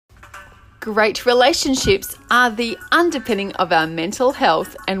Great relationships are the underpinning of our mental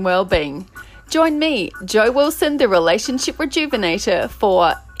health and well-being. Join me, Jo Wilson, the Relationship Rejuvenator,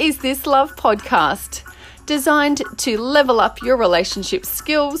 for Is This Love podcast, designed to level up your relationship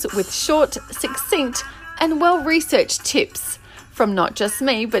skills with short, succinct, and well-researched tips from not just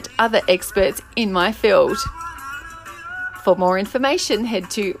me, but other experts in my field. For more information,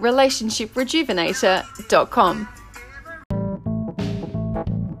 head to relationshiprejuvenator.com.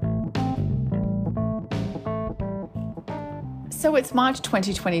 So it's March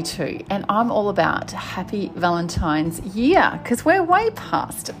 2022 and I'm all about happy Valentine's year because we're way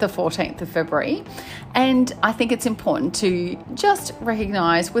past the 14th of February, and I think it's important to just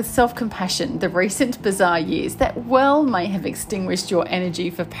recognise with self-compassion the recent bizarre years that well may have extinguished your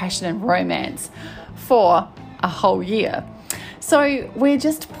energy for passion and romance for a whole year. So we're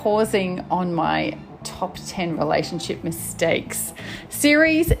just pausing on my top 10 relationship mistakes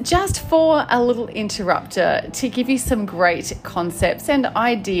series just for a little interrupter to give you some great concepts and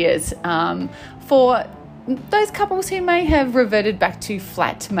ideas for those couples who may have reverted back to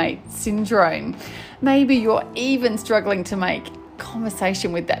flatmate syndrome. Maybe you're even struggling to make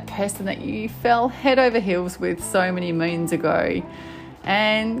conversation with that person that you fell head over heels with so many moons ago.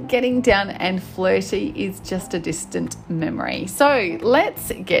 And getting down and flirty is just a distant memory. So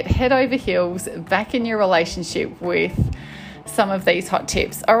let's get head over heels back in your relationship with some of these hot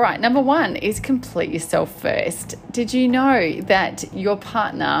tips. All right, number one is complete yourself first. Did you know that your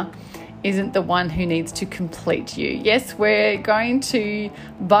partner isn't the one who needs to complete you? Yes, we're going to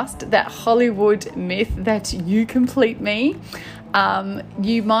bust that Hollywood myth that you complete me.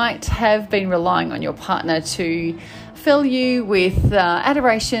 You might have been relying on your partner to fill you with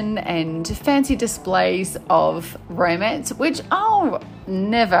adoration and fancy displays of romance, which I'll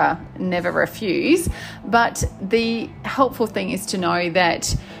never refuse. But the helpful thing is to know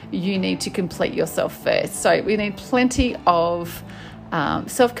that you need to complete yourself first. So we need plenty of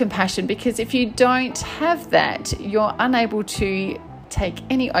self-compassion, because if you don't have that, you're unable to take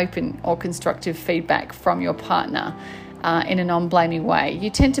any open or constructive feedback from your partner in a non-blaming way.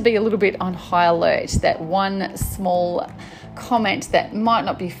 You tend to be a little bit on high alert that one small comment that might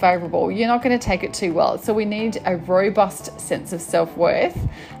not be favourable, you're not going to take it too well. So we need a robust sense of self-worth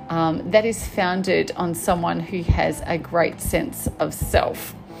that is founded on someone who has a great sense of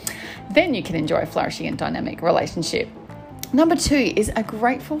self. Then you can enjoy a flourishing and dynamic relationship. Number two is a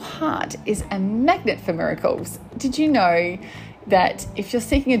grateful heart is a magnet for miracles. Did you know that if you're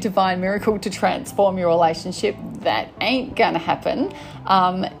seeking a divine miracle to transform your relationship, that ain't gonna happen?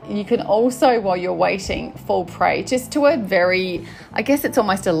 You can also, while you're waiting, fall prey just to a very, I guess it's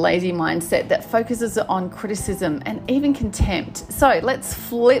almost a lazy mindset that focuses on criticism and even contempt. So let's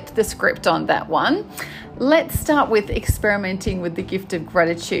flip the script on that one. Let's start with experimenting with the gift of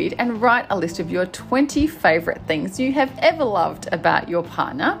gratitude and write a list of your 20 favourite things you have ever loved about your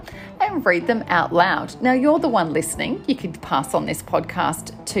partner and read them out loud. Now, you're the one listening. You could pass on this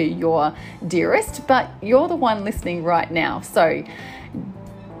podcast to your dearest, but you're the one listening right now. So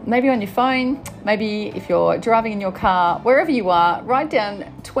maybe on your phone, maybe if you're driving in your car, wherever you are, write down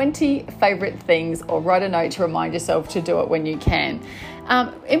 20 favourite things or write a note to remind yourself to do it when you can.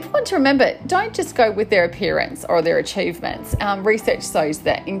 Important to remember, don't just go with their appearance or their achievements. Research shows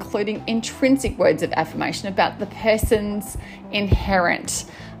that including intrinsic words of affirmation about the person's inherent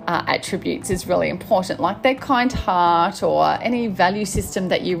attributes is really important, like their kind heart or any value system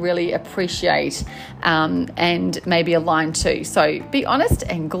that you really appreciate and maybe align to. So be honest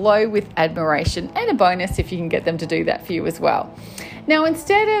and glow with admiration, and a bonus if you can get them to do that for you as well. Now,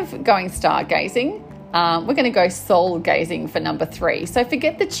 instead of going stargazing, we're going to go soul gazing for number three. So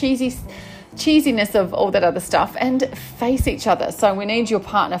forget the cheesiness of all that other stuff and face each other. So we need your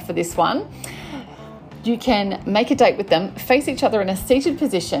partner for this one. You can make a date with them, face each other in a seated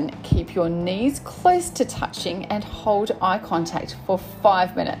position, keep your knees close to touching and hold eye contact for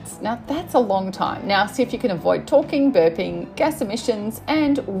 5 minutes. Now that's a long time. Now see if you can avoid talking, burping, gas emissions,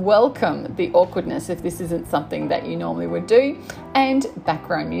 and welcome the awkwardness if this isn't something that you normally would do. And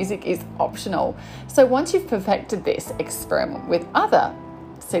background music is optional. So once you've perfected this, experiment with other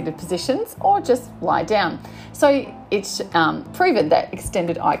seated positions or just lie down. So it's proven that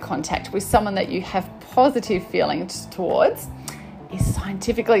extended eye contact with someone that you have positive feelings towards is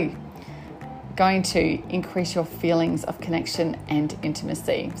scientifically going to increase your feelings of connection and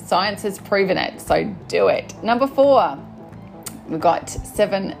intimacy. Science has proven it, so do it. Number four, we've got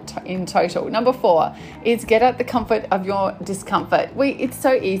 7 in total. Number 4 is get out the comfort of your discomfort. It's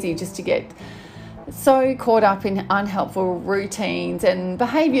so easy just to get so caught up in unhelpful routines and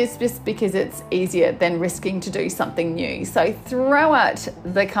behaviours just because it's easier than risking to do something new. So throw out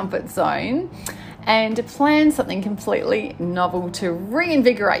the comfort zone and plan something completely novel to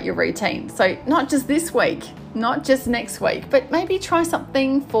reinvigorate your routine. So not just this week, not just next week, but maybe try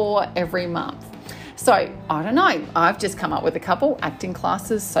something for every month. So I don't know, I've just come up with a couple: acting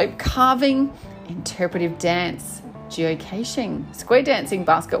classes, soap carving, interpretive dance, geocaching, square dancing,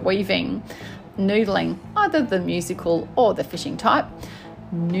 basket weaving, noodling, either the musical or the fishing type,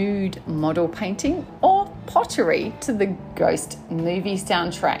 nude model painting, or pottery to the Ghost movie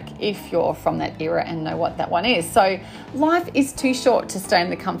soundtrack, if you're from that era and know what that one is. So life is too short to stay in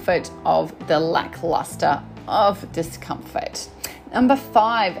the comfort of the lackluster of discomfort. Number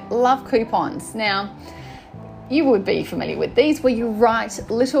 5, love coupons. Now, you would be familiar with these, where you write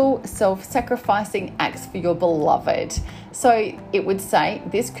little self-sacrificing acts for your beloved. So it would say,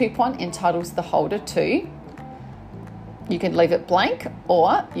 this coupon entitles the holder to. You could leave it blank,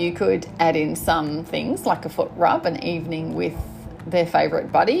 or you could add in some things like a foot rub, an evening with their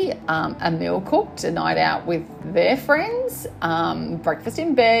favourite buddy, a meal cooked, a night out with their friends, breakfast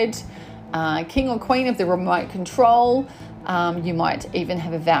in bed, king or queen of the remote control. You might even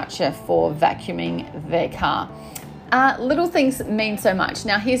have a voucher for vacuuming their car. Little things mean so much.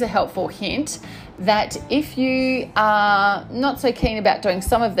 Now, here's a helpful hint that if you are not so keen about doing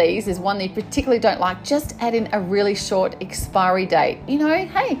some of these, is one that you particularly don't like, just add in a really short expiry date. You know,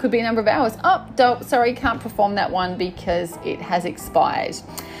 hey, it could be a number of hours. Oh, sorry, can't perform that one because it has expired.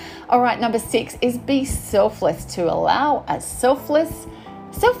 All right, number 6 is be selfless, to allow a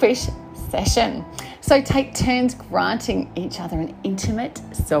selfish session. So take turns granting each other an intimate,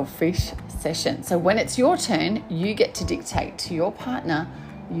 selfish session. So when it's your turn, you get to dictate to your partner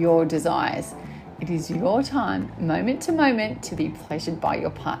your desires. It is your time, moment to moment, to be pleasured by your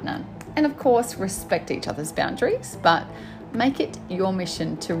partner. And of course, respect each other's boundaries, but make it your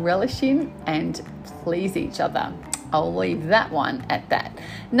mission to relish in and please each other. I'll leave that one at that.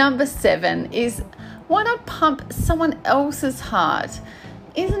 Number 7 is, why not pump someone else's heart?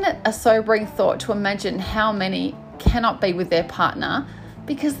 Isn't it a sobering thought to imagine how many cannot be with their partner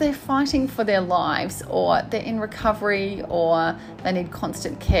because they're fighting for their lives, or they're in recovery, or they need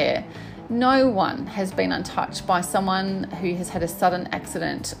constant care? No one has been untouched by someone who has had a sudden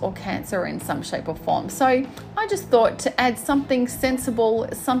accident or cancer in some shape or form. So I just thought to add something sensible,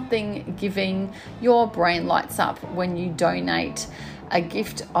 something giving. Your brain lights up when you donate a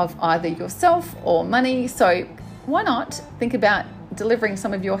gift of either yourself or money. So why not think about delivering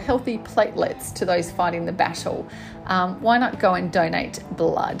some of your healthy platelets to those fighting the battle? Why not go and donate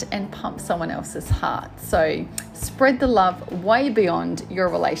blood and pump someone else's heart? So spread the love way beyond your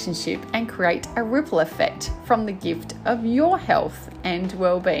relationship and create a ripple effect from the gift of your health and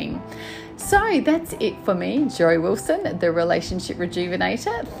well-being. So that's it for me, Joy Wilson, the Relationship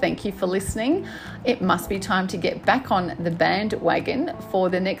Rejuvenator. Thank you for listening. It must be time to get back on the bandwagon for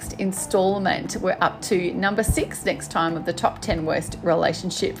the next installment. We're up to number 6 next time of the top 10 worst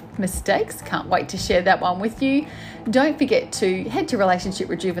relationship mistakes. Can't wait to share that one with you. Don't forget to head to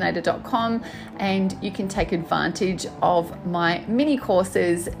relationshiprejuvenator.com and you can take advantage of my mini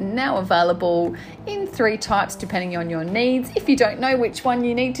courses, now available in 3 types depending on your needs. If you don't know which one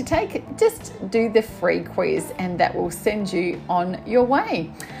you need to take, just do the free quiz and that will send you on your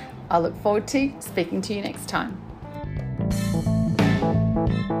way. I look forward to speaking to you next time.